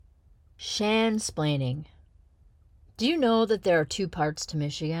SHANsplaining. Do you know that there are two parts to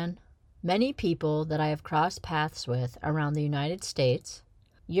Michigan? Many people that I have crossed paths with around the United States,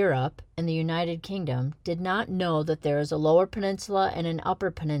 Europe, and the United Kingdom did not know that there is a lower peninsula and an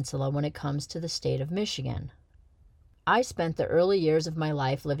upper peninsula when it comes to the state of Michigan. I spent the early years of my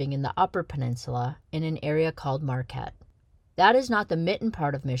life living in the upper peninsula in an area called Marquette. That is not the mitten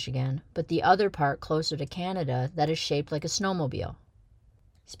part of Michigan, but the other part closer to Canada that is shaped like a snowmobile.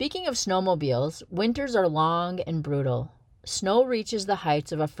 Speaking of snowmobiles, winters are long and brutal. Snow reaches the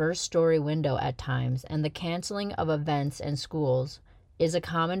heights of a first-story window at times, and the canceling of events and schools is a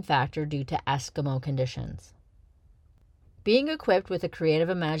common factor due to Eskimo conditions. Being equipped with a creative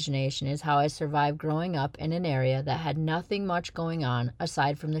imagination is how I survived growing up in an area that had nothing much going on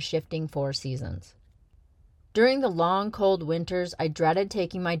aside from the shifting four seasons. During the long, cold winters, I dreaded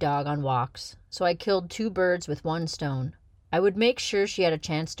taking my dog on walks, so I killed two birds with one stone. I would make sure she had a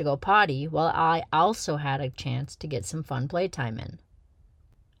chance to go potty while I also had a chance to get some fun playtime in.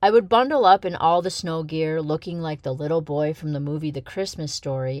 I would bundle up in all the snow gear, looking like the little boy from the movie The Christmas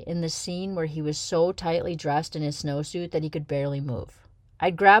Story in the scene where he was so tightly dressed in his snowsuit that he could barely move.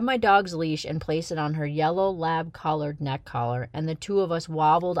 I'd grab my dog's leash and place it on her yellow lab-colored neck collar, and the two of us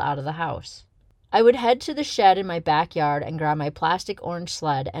wobbled out of the house. I would head to the shed in my backyard and grab my plastic orange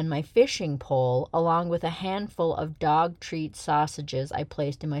sled and my fishing pole, along with a handful of dog treat sausages I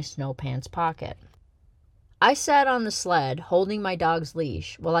placed in my snow pants pocket. I sat on the sled, holding my dog's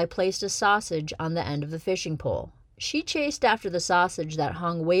leash, while I placed a sausage on the end of the fishing pole. She chased after the sausage that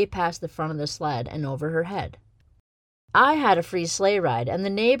hung way past the front of the sled and over her head. I had a free sleigh ride, and the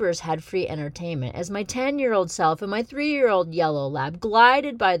neighbors had free entertainment as my 10-year-old self and my 3-year-old yellow lab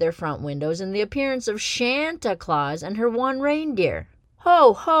glided by their front windows in the appearance of Santa Claus and her one reindeer.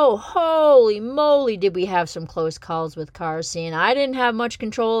 Ho, ho, holy moly, did we have some close calls with cars, seeing I didn't have much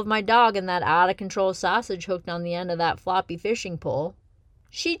control of my dog and that out-of-control sausage hooked on the end of that floppy fishing pole.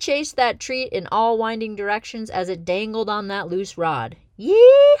 She chased that treat in all winding directions as it dangled on that loose rod.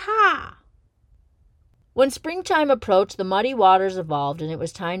 Yee-haw! When springtime approached, the muddy waters evolved, and it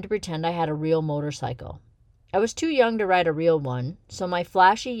was time to pretend I had a real motorcycle. I was too young to ride a real one, so my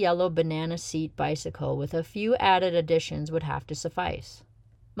flashy yellow banana seat bicycle with a few added additions would have to suffice.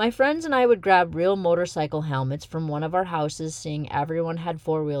 My friends and I would grab real motorcycle helmets from one of our houses, seeing everyone had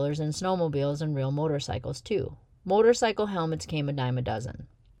four-wheelers and snowmobiles and real motorcycles too. Motorcycle helmets came a dime a dozen.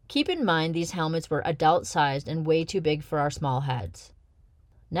 Keep in mind these helmets were adult-sized and way too big for our small heads.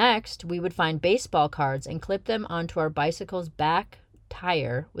 Next, we would find baseball cards and clip them onto our bicycle's back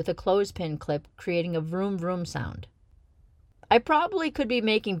tire with a clothespin clip, creating a vroom vroom sound. I probably could be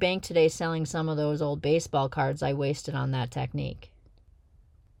making bank today selling some of those old baseball cards I wasted on that technique.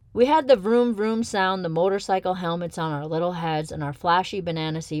 We had the vroom vroom sound, the motorcycle helmets on our little heads, and our flashy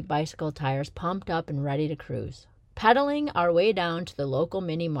banana seat bicycle tires pumped up and ready to cruise. Pedaling our way down to the local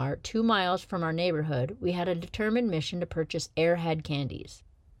mini mart 2 miles from our neighborhood, we had a determined mission to purchase Airhead candies.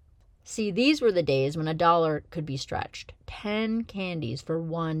 See, these were the days when $1 could be stretched. 10 candies for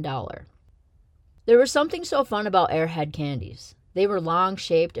 $1. There was something so fun about Airhead candies. They were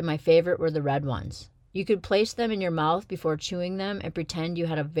long-shaped, and my favorite were the red ones. You could place them in your mouth before chewing them and pretend you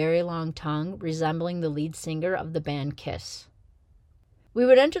had a very long tongue, resembling the lead singer of the band Kiss. We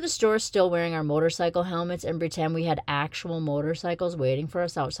would enter the store still wearing our motorcycle helmets and pretend we had actual motorcycles waiting for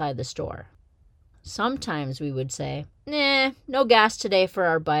us outside the store. Sometimes we would say, "Nah, no gas today for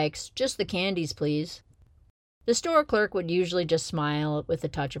our bikes, just the candies, please." The store clerk would usually just smile with a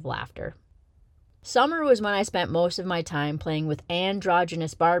touch of laughter. Summer was when I spent most of my time playing with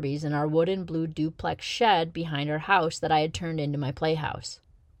androgynous Barbies in our wooden blue duplex shed behind our house that I had turned into my playhouse.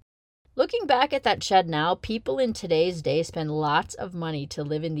 Looking back at that shed now, people in today's day spend lots of money to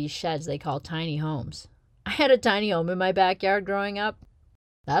live in these sheds they call tiny homes. I had a tiny home in my backyard growing up.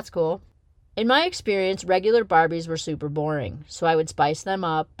 That's cool. In my experience, regular Barbies were super boring, so I would spice them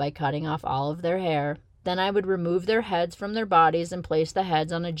up by cutting off all of their hair. Then I would remove their heads from their bodies and place the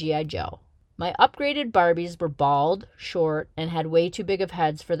heads on a G.I. Joe. My upgraded Barbies were bald, short, and had way too big of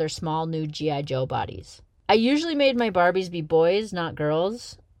heads for their small new G.I. Joe bodies. I usually made my Barbies be boys, not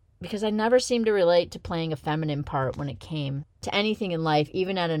girls, because I never seemed to relate to playing a feminine part when it came to anything in life,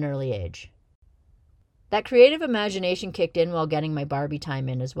 even at an early age. That creative imagination kicked in while getting my Barbie time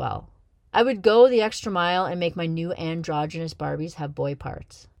in as well. I would go the extra mile and make my new androgynous Barbies have boy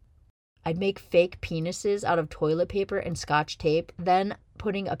parts. I'd make fake penises out of toilet paper and Scotch tape, then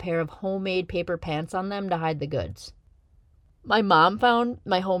putting a pair of homemade paper pants on them to hide the goods. My mom found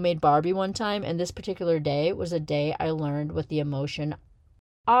my homemade Barbie one time, and this particular day was a day I learned what the emotion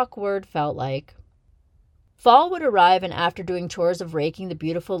awkward felt like. Fall would arrive, and after doing chores of raking the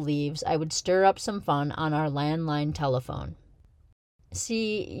beautiful leaves, I would stir up some fun on our landline telephone.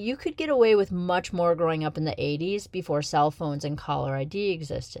 See, you could get away with much more growing up in the 80s before cell phones and caller ID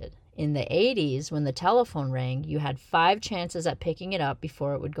existed. In the 80s, when the telephone rang, you had 5 chances at picking it up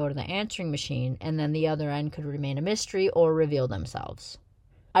before it would go to the answering machine, and then the other end could remain a mystery or reveal themselves.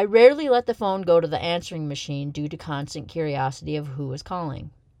 I rarely let the phone go to the answering machine due to constant curiosity of who was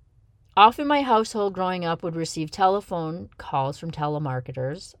calling. Often my household growing up would receive telephone calls from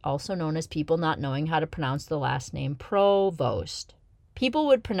telemarketers, also known as people not knowing how to pronounce the last name Provost. People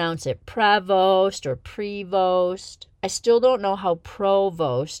would pronounce it Prevost or Prevost. I still don't know how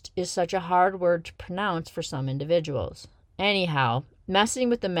Provost is such a hard word to pronounce for some individuals. Anyhow, messing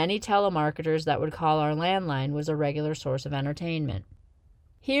with the many telemarketers that would call our landline was a regular source of entertainment.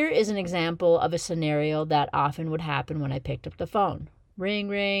 Here is an example of a scenario that often would happen when I picked up the phone. Ring,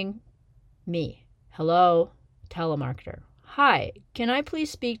 ring. Me. Hello. Telemarketer. Hi, can I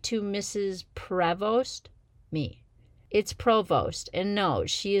please speak to Mrs. Prevost? Me. It's Provost, and no,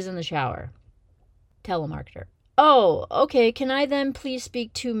 she is in the shower. Telemarketer. Oh, okay, can I then please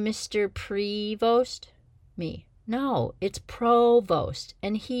speak to Mr. Prevost? Me. No, it's Provost,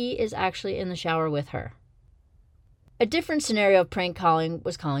 and he is actually in the shower with her. A different scenario of prank calling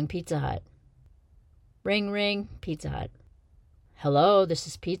was calling Pizza Hut. Ring, ring, Pizza Hut. Hello, this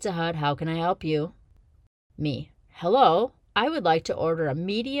is Pizza Hut. How can I help you? Me. Hello, I would like to order a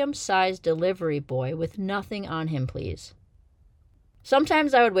medium-sized delivery boy with nothing on him, please.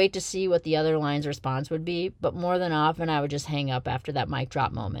 Sometimes I would wait to see what the other line's response would be, but more than often I would just hang up after that mic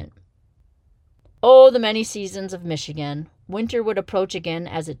drop moment. Oh, the many seasons of Michigan. Winter would approach again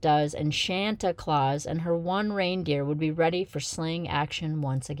as it does, and Santa Claus and her one reindeer would be ready for sleighing action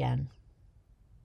once again.